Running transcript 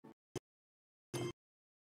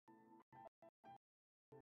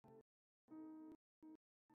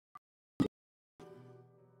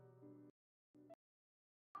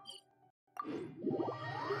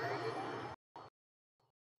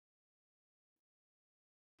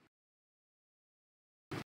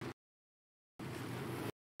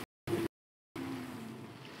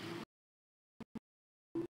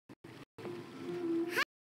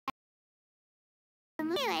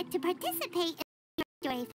to participate in the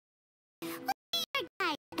story. We'll be your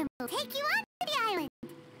guide and we'll take you on to the island.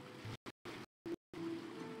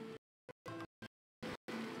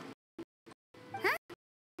 Huh?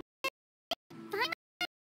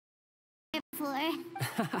 Before.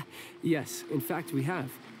 Yes, in fact we have.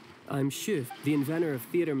 I'm Hues, the inventor of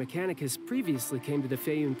Theater Mechanicus, previously came to the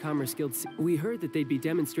Feiyun Commerce Guild. We heard that they'd be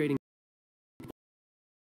demonstrating...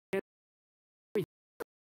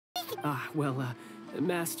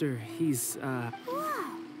 Master, he's,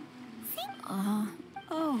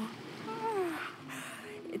 Whoa.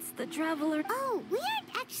 It's the traveler. Oh, we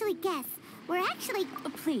aren't actually guests. We're actually...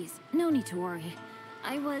 Please, no need to worry.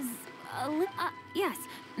 I was yes,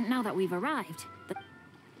 now that we've arrived.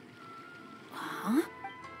 Huh?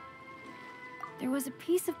 There was a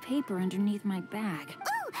piece of paper underneath my bag.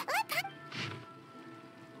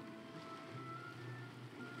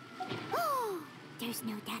 Oh, there's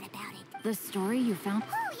no doubt about it. The story you found?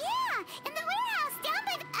 Oh, yeah! In the warehouse down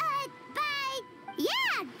by...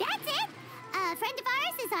 Yeah, that's it! A friend of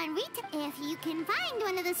ours is on retail. If you can find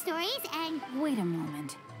one of the stories and... Wait a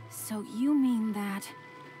moment. So you mean that...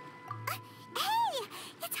 Hey!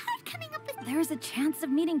 It's hard coming up with... There's a chance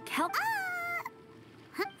of meeting Kel...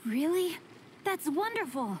 Huh? Really? That's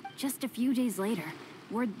wonderful! Just a few days later,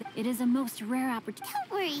 it is a most rare opportunity.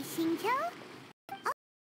 Don't worry, Shinjo.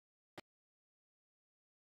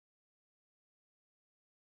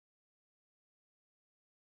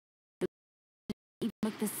 Even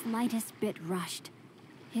look the slightest bit rushed.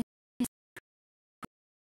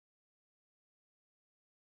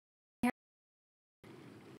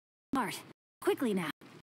 Smart. Quickly now.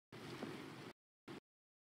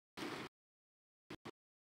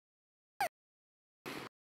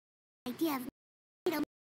 Idea of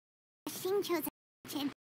Shinjo's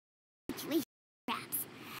attention situation perhaps.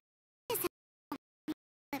 Just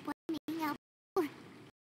have one meeting out.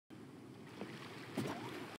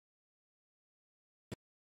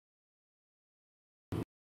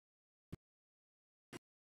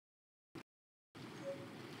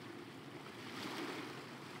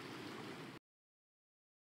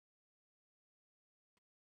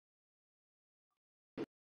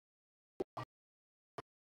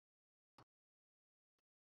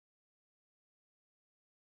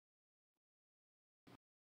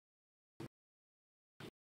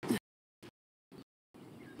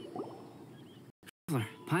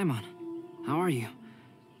 Paimon, how are you?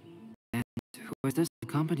 And who is this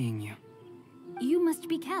accompanying you? You must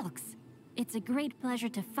be Calx. It's a great pleasure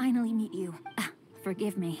to finally meet you.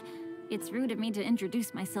 Forgive me. It's rude of me to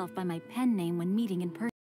introduce myself by my pen name when meeting in person.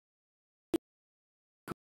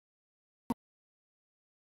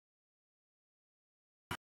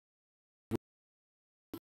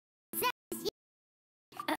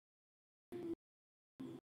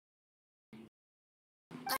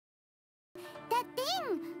 That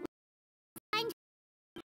thing!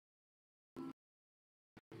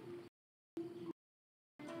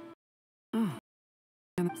 Oh.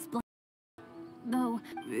 Though...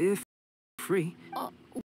 If free. Well...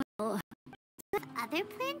 Other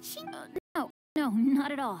plans, Shinjo? No,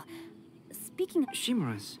 not at all. Speaking of...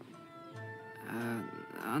 Shimura's.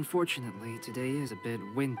 Unfortunately, today is a bit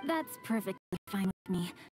wind... That's perfectly fine with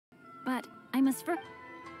me. But I must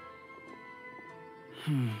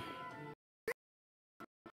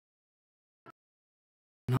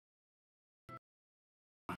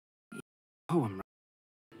Poem.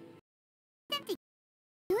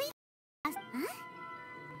 Huh?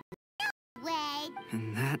 No way!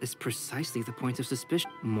 And that is precisely the point of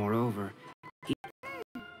suspicion. Moreover, he...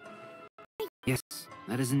 Yes,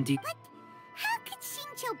 that is indeed... What? How could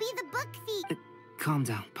Shinjo be the book thief? Calm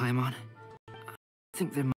down, Paimon. I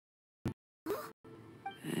think there might...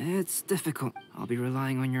 It's difficult. I'll be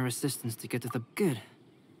relying on your assistance to get to the... Good.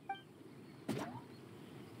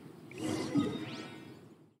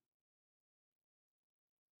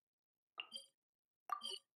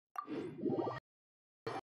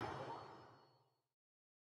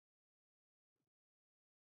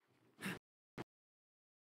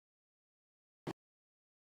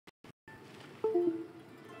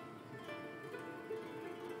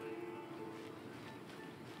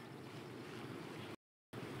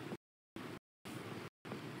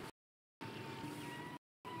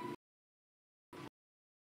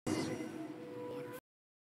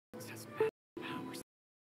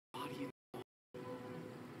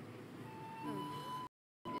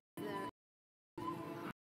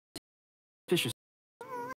 Suspicious.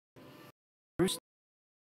 First,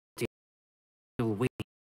 still waiting.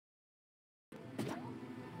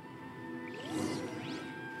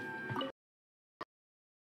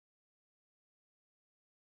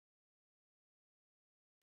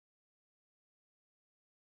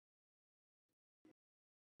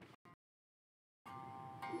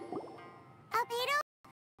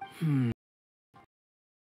 Hmm.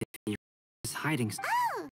 If he is hiding.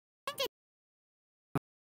 Oh!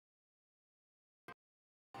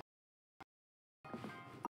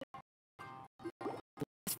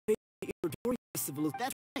 Dory Festival is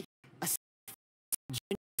that's right. A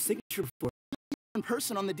signature for one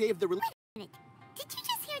person on the day of the release. Wait a minute. Did you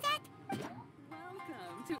just hear that?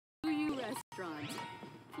 Welcome to Hues Restaurant.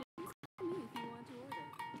 Please call me if you want to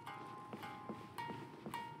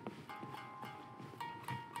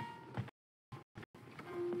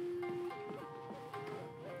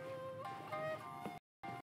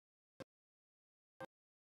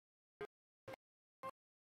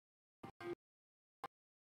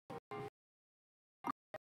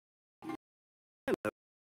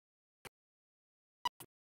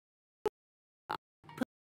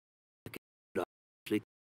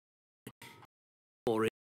order.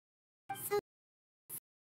 So,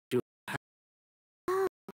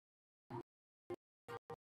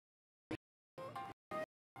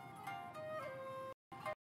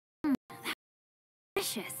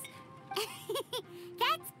 Delicious.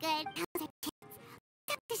 that's good. How's our kids?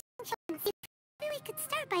 Talk to Shincho and see if maybe we could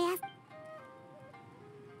start by asking.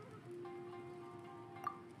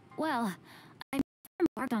 Well, I've never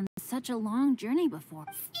embarked on such a long journey before.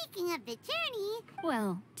 Speaking of the journey,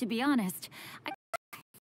 Well, to be honest,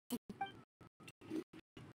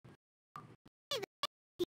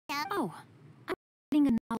 Oh, I'm reading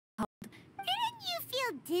a novel called... didn't you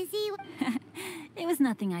feel dizzy? It was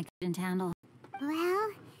nothing I couldn't handle.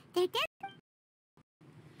 Well, they're dead.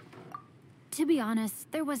 To be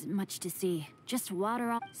honest, there wasn't much to see. Just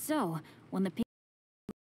water all... So, when the people...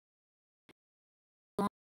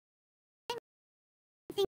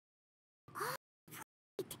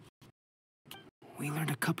 We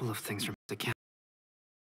learned a couple of things from the cat.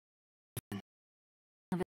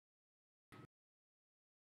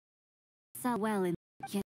 So well, and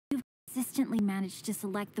yet you've consistently managed to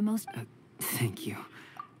select the most... Thank you.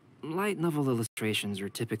 Light novel illustrations are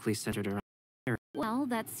typically centered around... Well,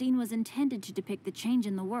 that scene was intended to depict the change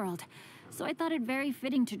in the world, so I thought it very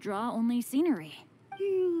fitting to draw only scenery.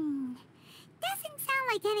 Doesn't sound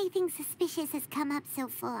like anything suspicious has come up so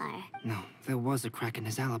far. No, there was a crack in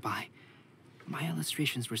his alibi. My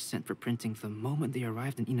illustrations were sent for printing the moment they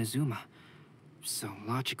arrived in Inazuma. So,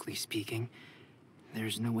 logically speaking,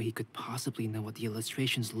 there's no way he could possibly know what the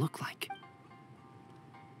illustrations look like.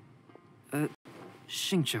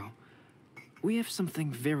 Xingqiu, we have something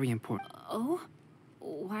very important. Oh?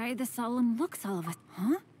 Why the solemn looks, all of us?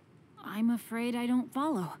 Huh? I'm afraid I don't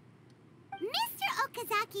follow. Mr.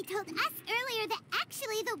 Okazaki told us earlier that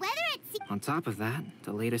actually the weather at sea... On top of that,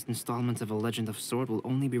 the latest installment of A Legend of Sword will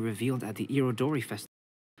only be revealed at the Irodori Festival.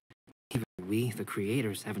 Even we, the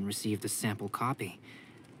creators, haven't received a sample copy.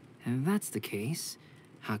 If that's the case,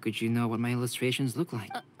 how could you know what my illustrations look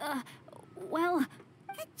like? Well...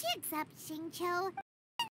 The jig's up, Xingqiu.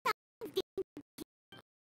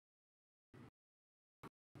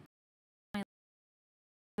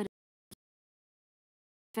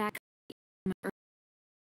 Fact...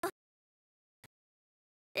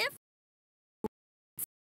 If...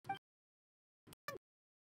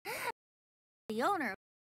 The owner...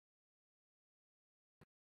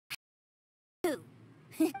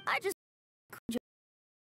 I just...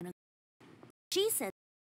 She said...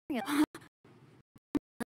 The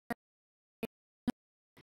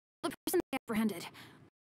person they apprehended.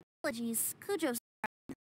 Apologies, Kujo's...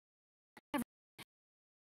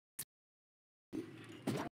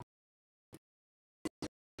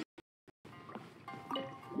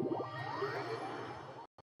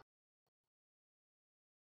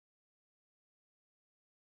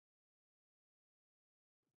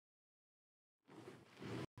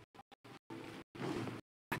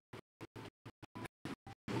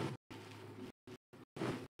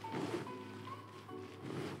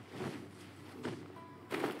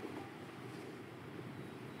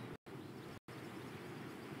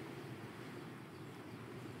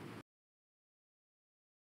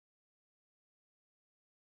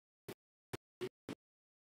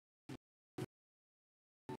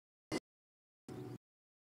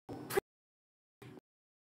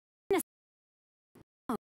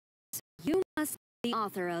 You must be the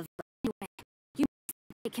author of... Anyway, you must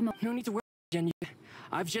take him up... No need to worry, Jen.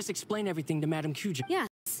 I've just explained everything to Madame Kujo. Yes.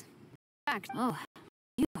 Fact. Oh,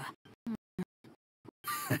 you...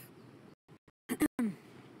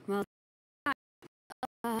 Well...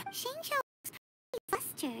 Xingqiu looks pretty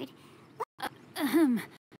flustered.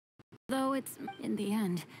 Though it's in the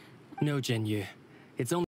end... No, Jen.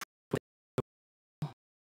 It's only...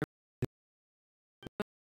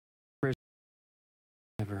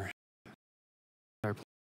 Never...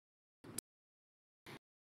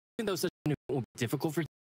 though such an event will be difficult for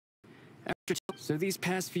so these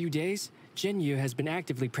past few days, Jinyu has been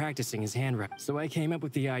actively practicing his handwriting. So I came up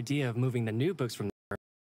with the idea of moving the new books from there.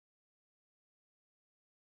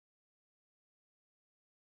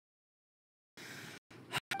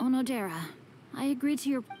 Onodera, I agreed to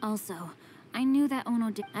your... Also, I knew that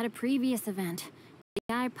at a previous event, the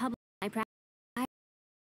guy published...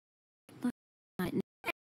 Look,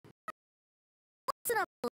 listen up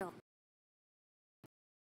a little.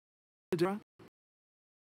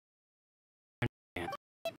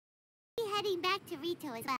 Heading back to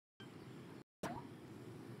Rito as well.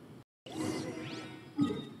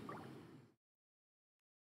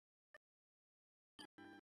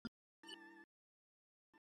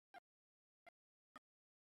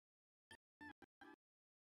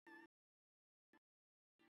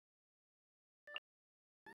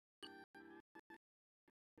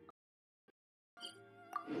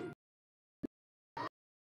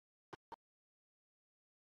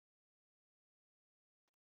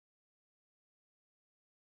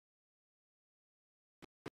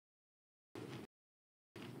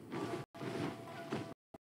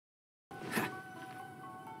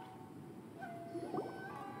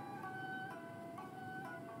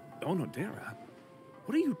 Onodera,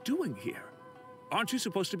 what are you doing here? Aren't you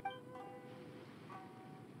supposed to be...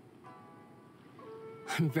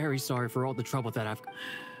 I'm very sorry for all the trouble that I've...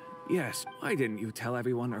 Yes, why didn't you tell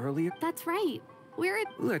everyone earlier? That's right. We're...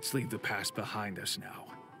 Let's leave the past behind us now.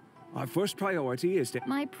 Our first priority is to...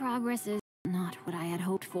 My progress is not what I had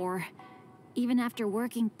hoped for. Even after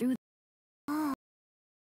working through...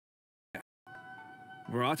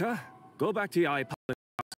 Murata, go back to the eye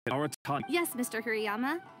our time. Yes, Mr.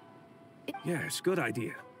 Hirayama. Yes, good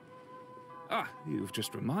idea. Ah, you've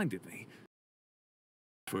just reminded me.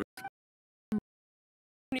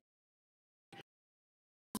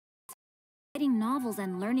 Writing novels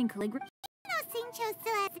and learning calligraphy. No, Sincho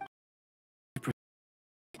still has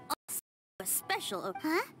A special...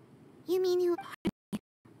 Huh? You mean who?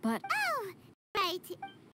 But Oh, right.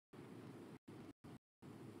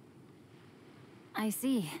 I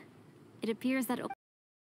see. It appears that... Not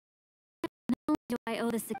only do I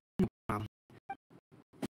owe the...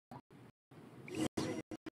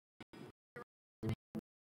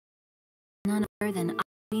 None other than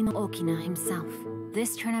Abino Okina himself.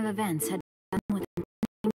 This turn of events had done with an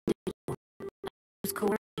individual. Whose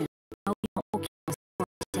coercion, Abino Okina was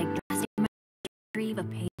forced to take drastic measures to retrieve a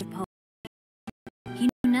page of poetry. He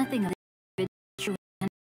knew nothing of the individual.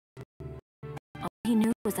 All he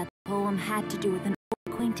knew was that the poem had to do with an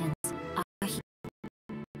old acquaintance.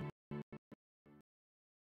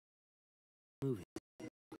 Movie.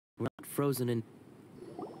 We're not frozen in...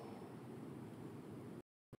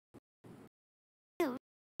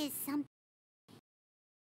 Is something.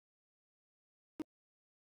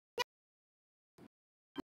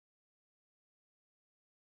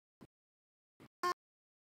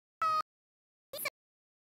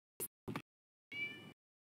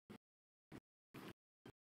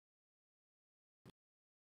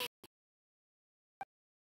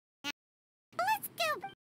 Let's go.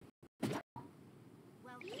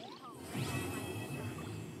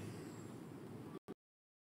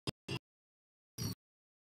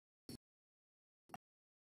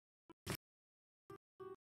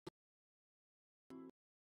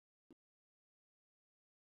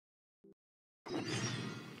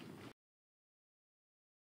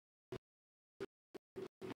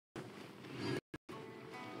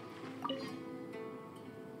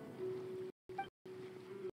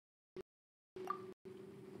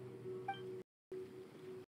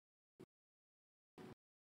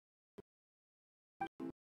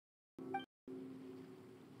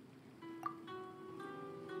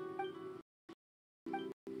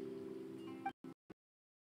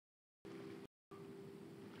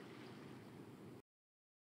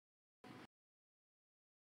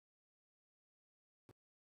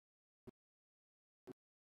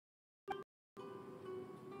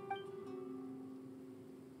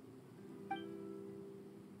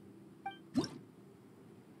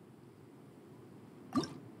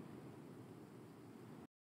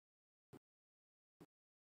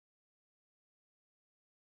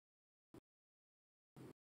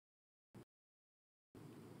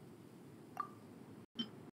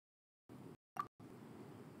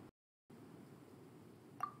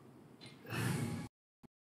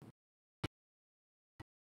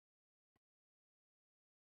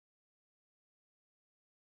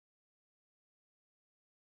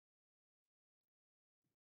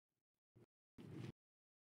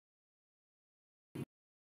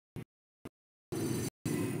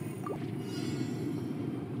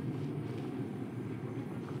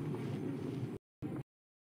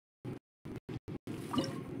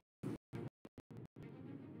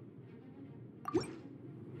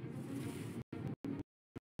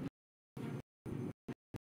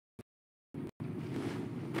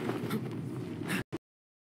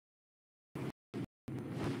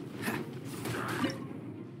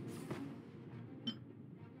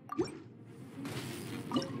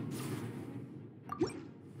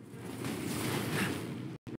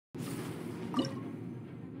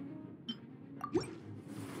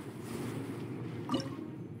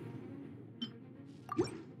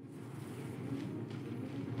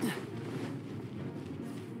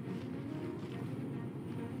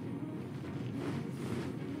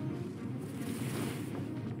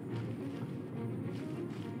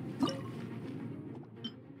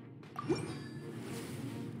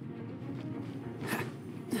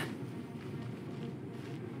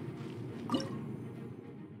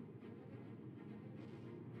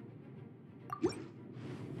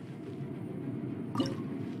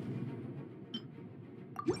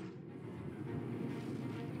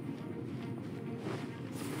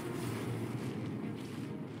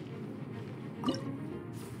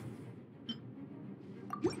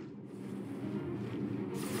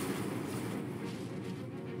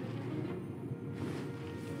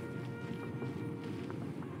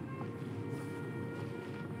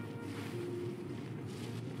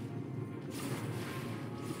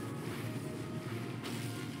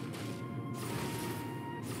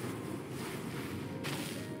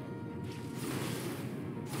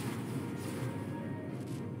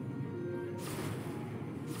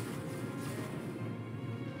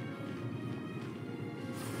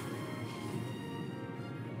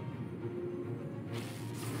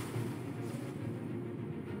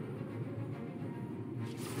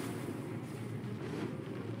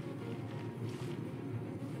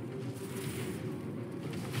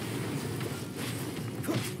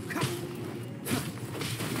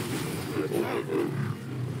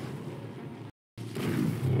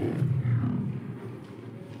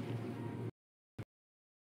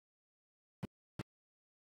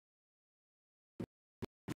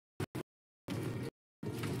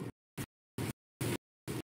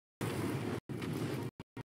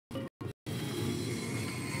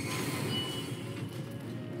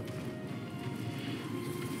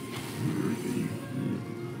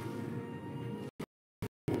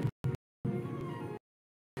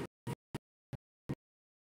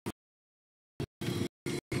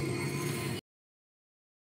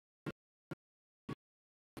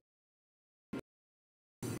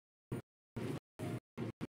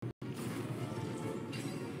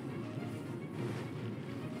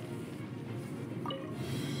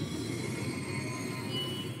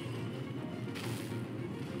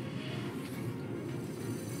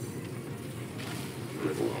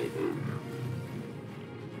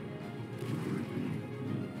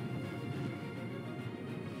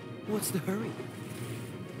 What's the hurry?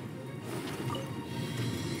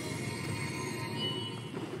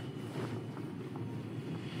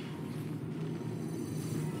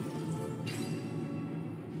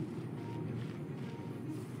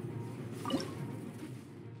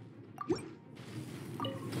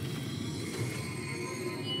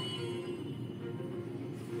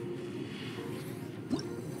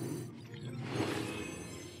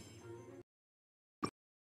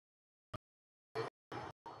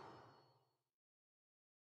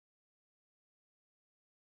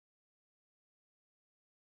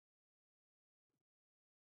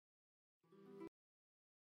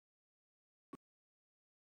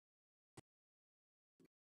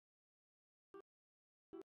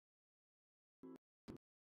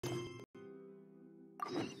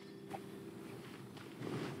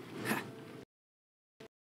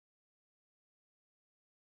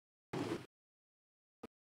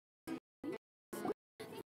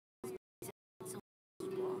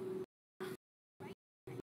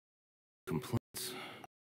 Complaints.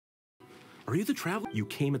 Are you the traveler? You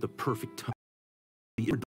came at the perfect time.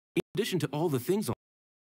 In addition to all the things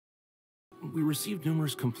we received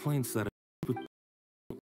numerous complaints that would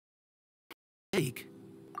take,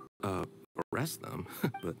 arrest them.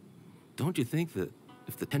 But don't you think that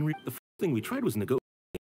if the first thing we tried was negotiate,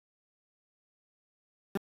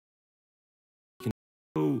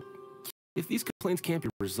 if these complaints can't be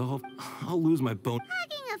resolved, I'll lose my bone.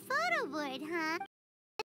 Hogging a photo board, huh?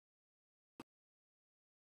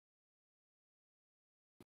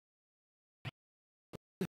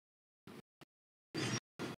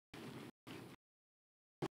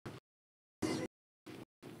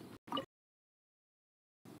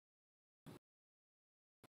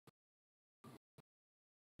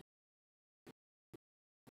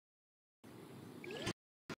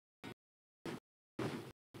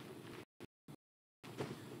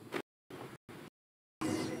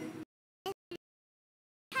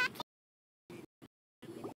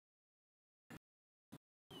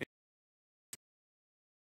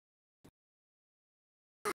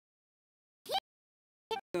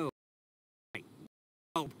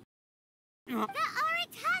 The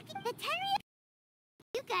Arataki, the Terry.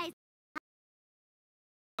 You guys.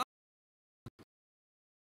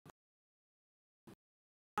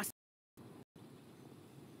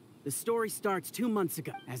 The story starts 2 months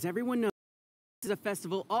ago. As everyone knows, this is a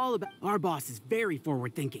festival all about... Our boss is very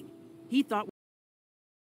forward-thinking. He thought...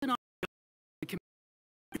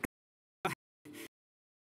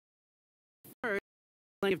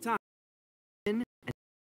 plenty of time.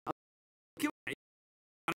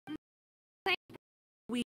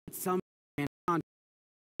 We some...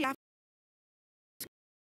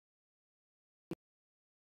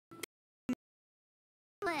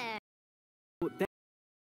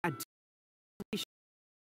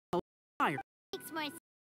 Makes more sense.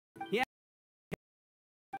 Yeah.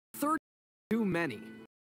 30 too many.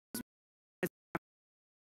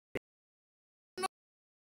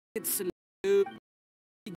 It's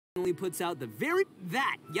only puts out the very...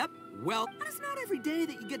 Yep. Well, it's not every day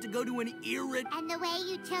that you get to go to an And the way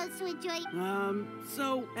you chose to enjoy...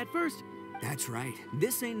 So, at first... That's right.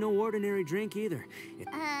 This ain't no ordinary drink either.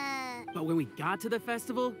 But when we got to the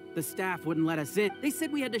festival, the staff wouldn't let us in. They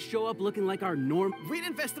said we had to show up looking like our norm... We'd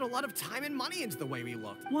invested a lot of time and money into the way we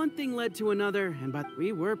looked. One thing led to another, but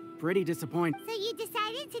we were pretty disappointed. So you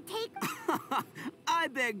decided to take... I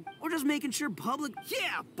beg, we're just making sure public...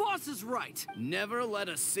 Yeah, boss is right. Never let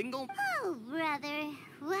a single... Oh, brother.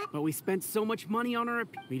 What? But we spent so much money on our...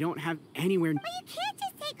 We don't have anywhere... Well, you can't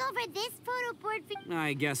just take over this photo board for...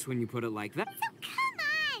 I guess when you put it like that... So come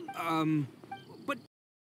on! But...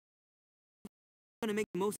 Gonna make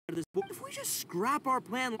the most out of this book. If we just scrap our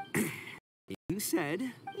plan... Being said...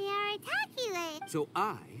 The Arataki way. So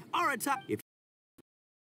Arataki... If...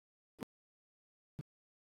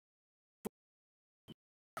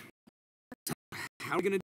 How are we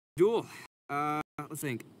gonna duel? Let's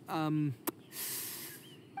think. Hey,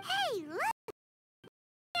 look!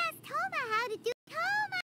 Ask Toma how to do...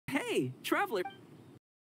 Toma! Hey, traveler!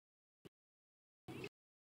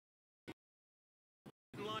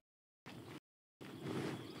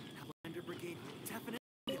 Brigade, definitely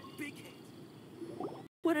a big hit.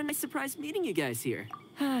 What a nice surprise meeting you guys here.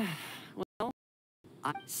 Well,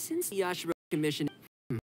 since the Yashiro Commission...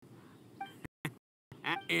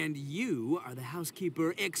 And you are the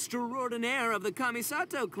housekeeper extraordinaire of the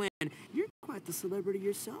Kamisato clan. You're quite the celebrity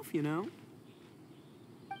yourself, you know.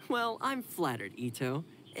 Well, I'm flattered, Ito.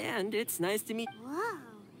 And it's nice to meet... Whoa.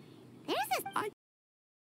 There's a...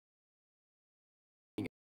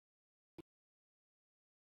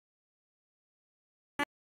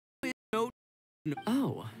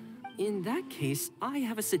 Oh, in that case, I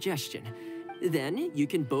have a suggestion. Then you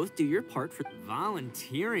can both do your part for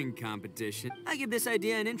volunteering competition. I give this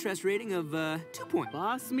idea an interest rating of 2 points.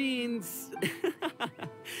 Boss means...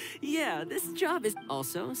 Yeah, this job is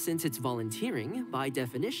also, since it's volunteering, by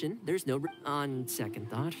definition, there's no on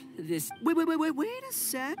second thought, this Wait a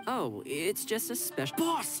sec. oh, it's just a special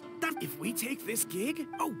Boss, that if we take this gig...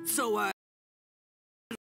 Oh, so,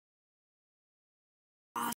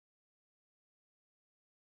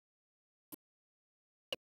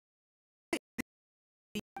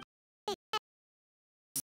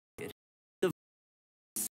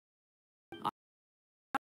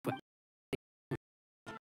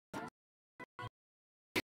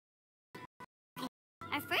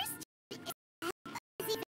 Our first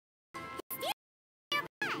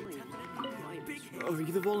Oh, are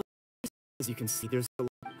you the volunteer? As you can see, there's a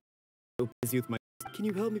lot so busy with my... Can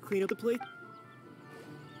you help me clean up the plate?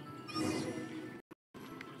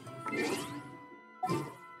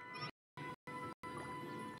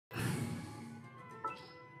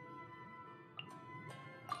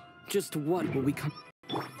 Just what will we come...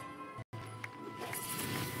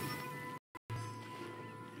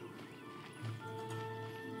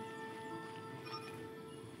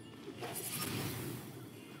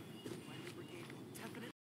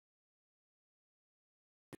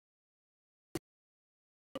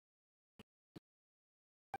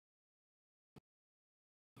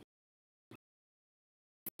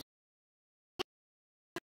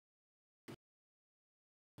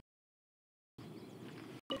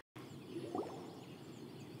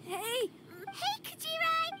 Hey! Hey,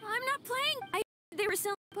 Kajirai! I'm not playing! They were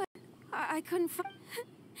selling, but I couldn't find...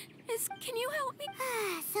 Can you help me?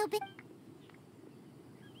 So big.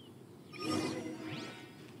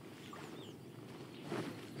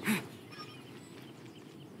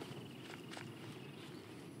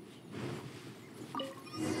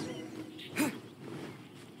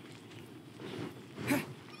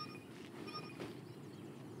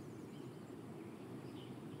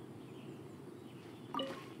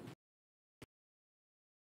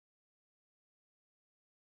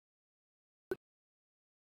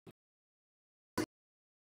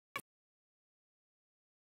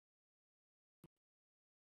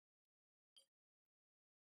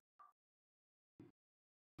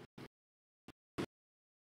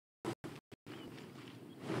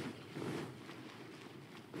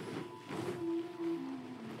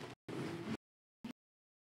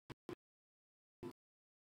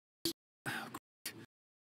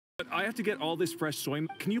 But I have to get all this fresh soy.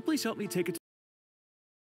 Can you please help me take it?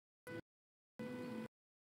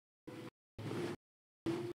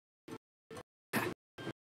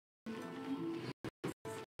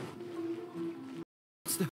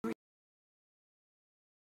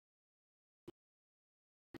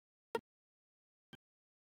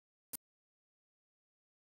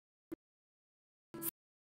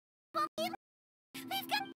 We've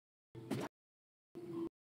got...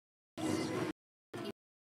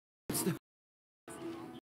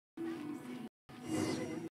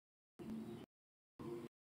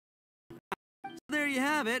 There you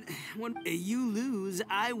have it. When you lose,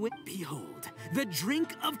 I win. Behold, the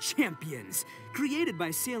drink of champions, created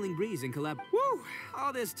by Sailing Breeze and collab. Woo!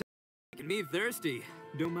 All this time making me thirsty.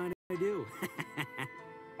 Don't mind if I do.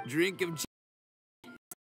 Drink of.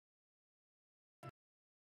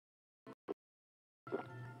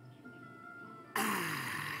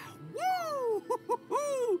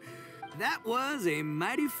 Woo! That was a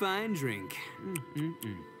mighty fine drink.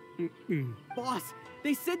 Boss,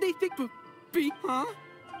 they said they think Huh?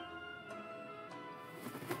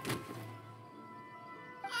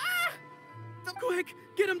 Quick,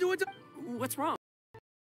 get him to a... What's wrong?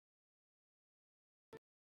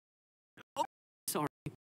 Oh, sorry.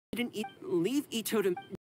 I didn't leave Ito to...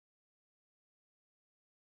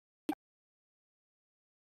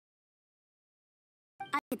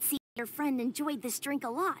 I could see your friend enjoyed this drink a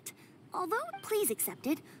lot. Although, please accept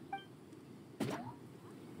it,